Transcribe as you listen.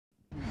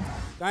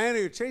Diana,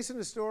 you're chasing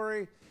the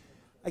story.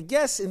 I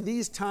guess in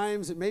these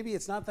times, maybe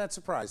it's not that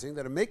surprising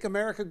that a Make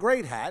America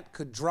Great hat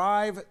could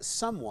drive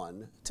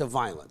someone to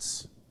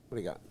violence. What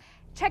do you got?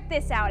 Check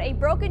this out, a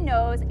broken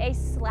nose, a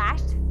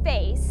slashed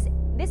face.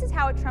 This is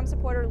how a Trump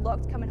supporter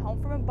looked coming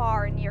home from a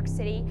bar in New York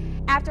City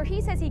after he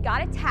says he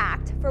got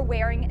attacked for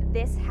wearing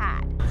this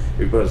hat.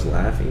 Everybody's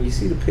laughing. You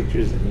see the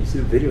pictures and you see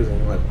the videos and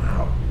you're like,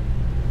 wow,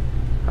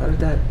 how did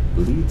that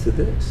lead to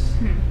this?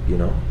 You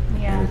know?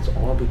 Yeah. And it's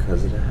all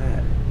because of the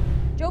hat.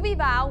 Jovi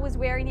Valle was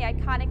wearing the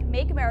iconic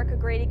Make America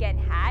Great Again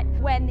hat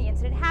when the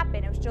incident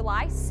happened. It was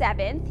July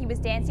 7th. He was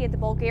dancing at the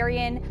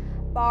Bulgarian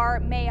bar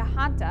Maya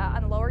Hanta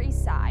on the Lower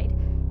East Side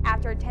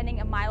after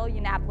attending a Milo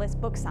Yiannopoulos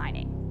book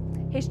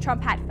signing. His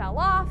Trump hat fell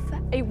off,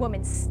 a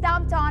woman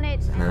stomped on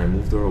it. And then I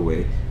moved her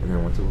away, and then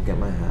I went to go get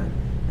my hat,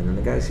 and then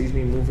the guy sees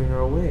me moving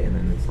her away, and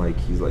then it's like,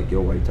 he's like, yo,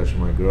 why you touching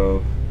my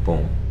girl?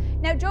 Boom.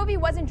 Now, Jovi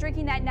wasn't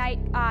drinking that night.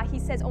 He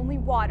says only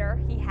water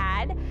he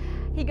had.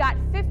 He got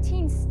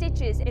 15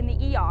 stitches in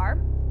the ER.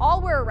 All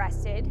were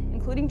arrested,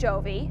 including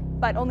Jovi,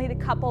 but only the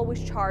couple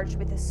was charged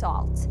with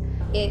assault.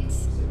 It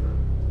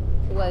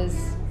was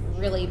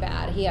really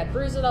bad. He had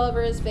bruises all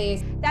over his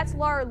face. That's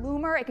Laura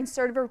Loomer, a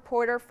conservative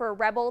reporter for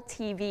Rebel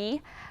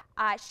TV.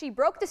 She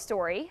broke the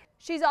story.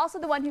 She's also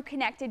the one who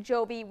connected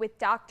Jovi with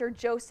Dr.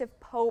 Jospeh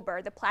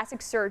Pober, the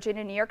plastic surgeon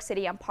in New York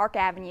City on Park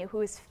Avenue,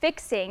 who is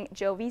fixing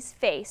Jovi's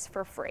face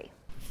for free.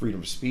 Freedom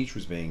of speech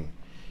was being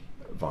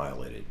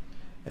violated.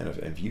 And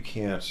if you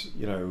can't,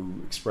 you know,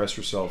 express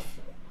yourself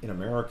in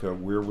America,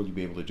 where will you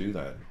be able to do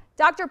that?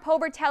 Dr.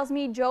 Pober tells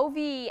me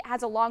Jovi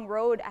has a long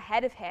road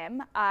ahead of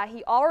him.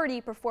 He already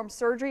performed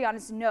surgery on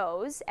his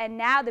nose, and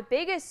now the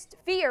biggest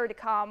fear to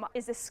come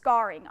is the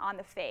scarring on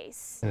the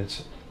face. And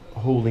it's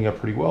holding up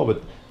pretty well,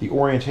 but the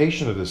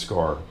orientation of the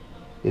scar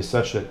is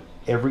such that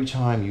every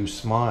time you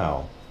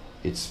smile,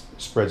 it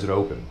spreads it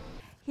open.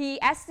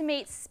 He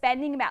estimates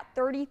spending about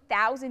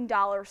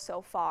 $30,000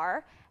 so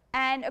far,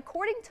 and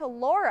according to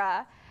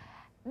Laura,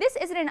 this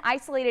isn't an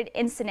isolated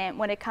incident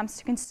when it comes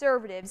to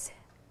conservatives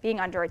being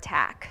under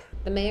attack.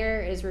 The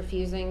mayor is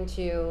refusing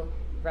to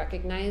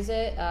recognize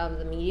it.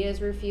 The media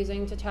is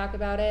refusing to talk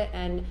about it.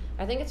 And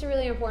I think it's a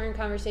really important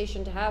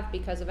conversation to have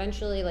because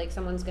eventually, like,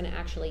 someone's going to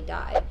actually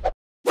die.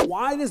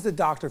 Why does the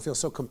doctor feel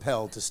so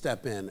compelled to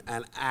step in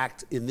and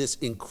act in this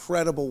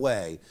incredible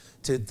way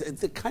to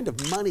the kind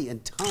of money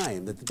and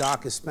time that the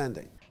doc is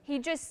spending? He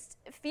just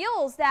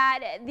feels that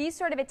these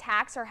sort of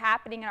attacks are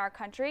happening in our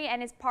country,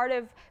 and as part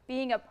of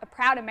being a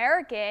proud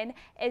American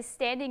is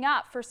standing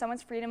up for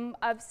someone's freedom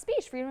of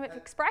speech, freedom of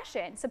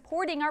expression,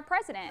 supporting our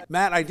president.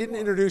 Matt, I didn't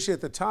introduce you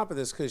at the top of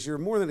this because you're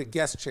more than a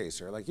guest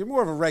chaser. Like, you're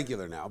more of a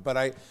regular now, but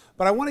I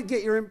want to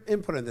get your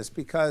input on this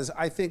because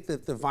I think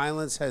that the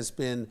violence has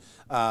been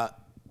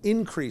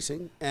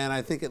increasing, and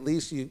I think at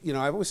least you know,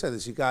 I've always said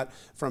this, you got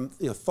from,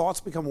 you know, thoughts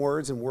become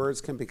words and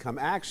words can become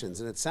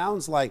actions, and it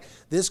sounds like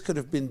this could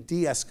have been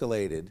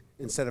de-escalated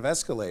instead of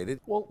escalated.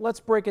 Well,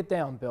 let's break it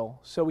down, Bill.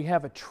 So we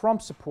have a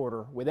Trump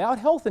supporter without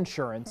health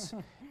insurance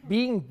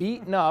being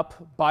beaten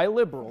up by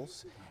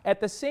liberals at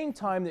the same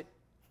time that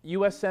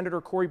U.S. Senator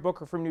Cory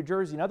Booker from New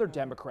Jersey and other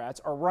Democrats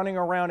are running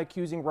around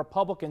accusing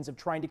Republicans of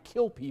trying to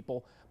kill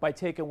people by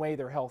taking away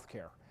their health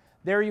care.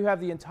 There you have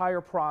the entire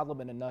problem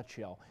in a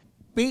nutshell.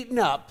 Beaten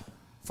up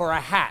for a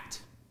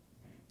hat.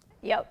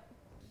 Yep.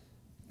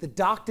 The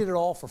doc did it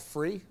all for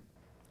free?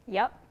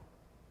 Yep.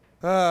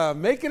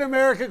 Making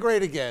America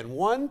great again,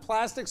 one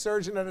plastic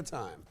surgeon at a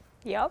time.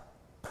 Yep.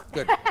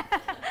 Good.